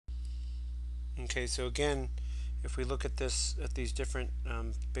Okay, so again, if we look at this, at these different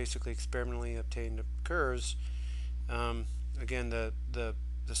basically experimentally obtained curves, again the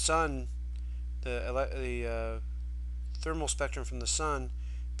sun, the thermal spectrum from the sun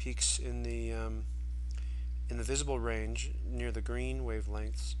peaks in the visible range near the green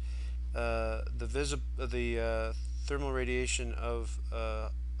wavelengths. The thermal radiation of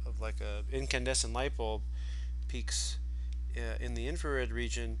like a incandescent light bulb peaks in the infrared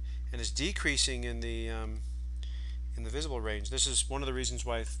region and is decreasing in the visible range. This is one of the reasons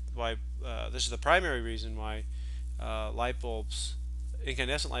why this is the primary reason why light bulbs,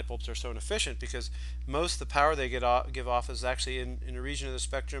 incandescent light bulbs, are so inefficient, because most of the power they give off is actually in a region of the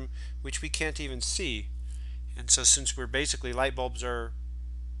spectrum which we can't even see. And so since we're basically, light bulbs are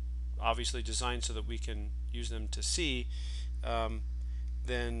obviously designed so that we can use them to see,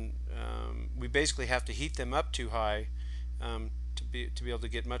 then we basically have to heat them up too high to be able to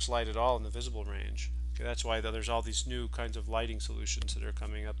get much light at all in the visible range. Okay, that's why there's all these new kinds of lighting solutions that are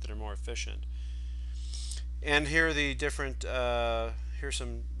coming up that are more efficient. And here are the different here's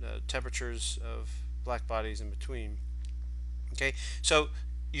some temperatures of black bodies in between. Okay, so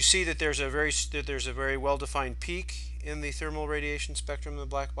you see that there's a very well-defined peak in the thermal radiation spectrum, the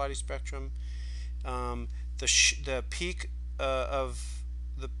black body spectrum. The peak of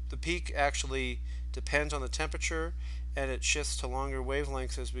the peak actually depends on the temperature, and it shifts to longer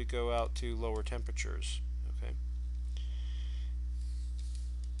wavelengths as we go out to lower temperatures.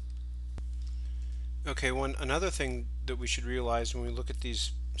 Okay, another thing that we should realize when we look at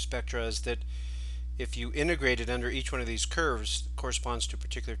these spectra is that if you integrate it under each one of these curves that corresponds to a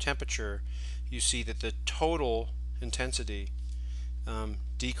particular temperature, you see that the total intensity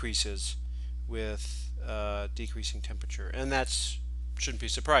decreases with decreasing temperature, and that shouldn't be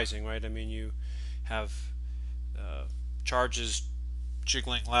surprising, right? I mean, you have charges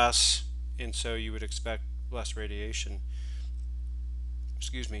jiggling less, and so you would expect less radiation.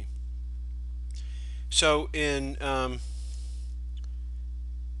 Excuse me. So in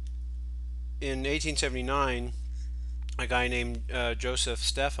 1879, a guy named Joseph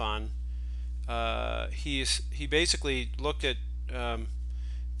Stefan, he basically looked at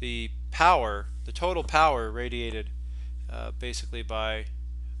the total power radiated basically by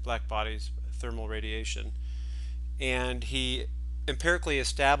black bodies, thermal radiation, and he empirically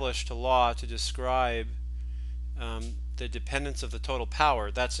established a law to describe the dependence of the total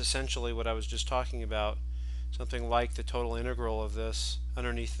power. That's essentially what I was just talking about, something like the total integral of this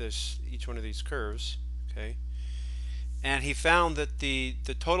underneath each one of these curves. Okay, and he found that the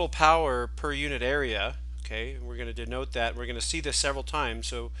total power per unit area, okay, and we're going to denote that, we're going to see this several times,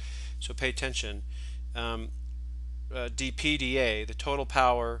 so pay attention. dPdA, the total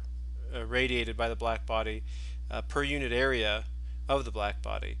power radiated by the black body per unit area of the black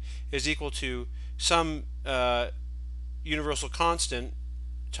body, is equal to some universal constant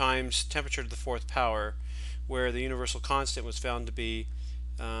times temperature to the fourth power, where the universal constant was found to be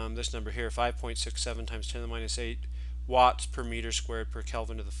this number here, 5.67 times 10 to the minus 8 watts per meter squared per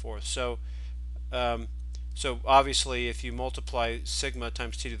Kelvin to the fourth. So obviously if you multiply sigma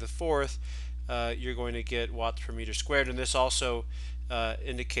times T to the fourth, you're going to get watts per meter squared, and this also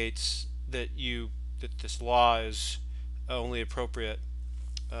indicates that this law is only appropriate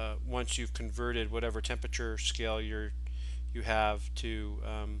once you've converted whatever temperature scale you have to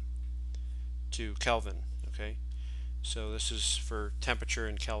Kelvin. Okay, so this is for temperature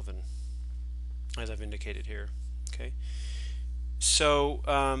in Kelvin, as I've indicated here. Okay, so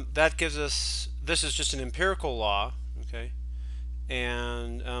that gives us, this is just an empirical law. Okay,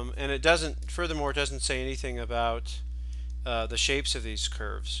 and it doesn't, furthermore, it doesn't say anything about the shapes of these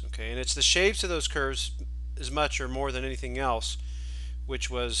curves. Okay, and it's the shapes of those curves as much or more than anything else which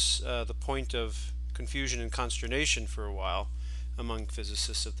was the point of confusion and consternation for a while among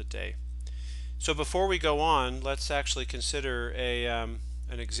physicists of the day. So before we go on, let's actually consider an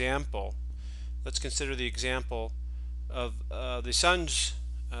example. Let's consider the example of the sun's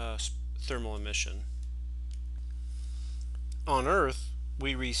thermal emission. On Earth,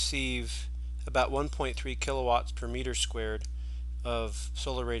 we receive about 1.3 kilowatts per meter squared of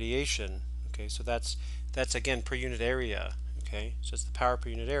solar radiation. Okay, so that's again per unit area. Okay, so it's the power per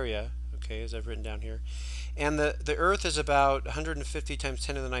unit area. Okay, as I've written down here. And the Earth is about 150 times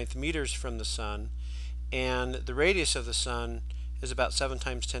 10 to the 9th meters from the Sun, and the radius of the Sun is about 7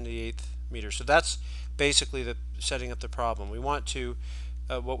 times 10 to the 8th meters. So that's basically setting up the problem. We want to,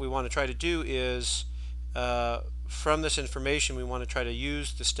 what we want to try to do is, from this information, we want to try to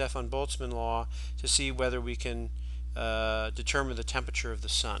use the Stefan-Boltzmann law to see whether we can determine the temperature of the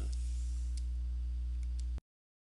Sun.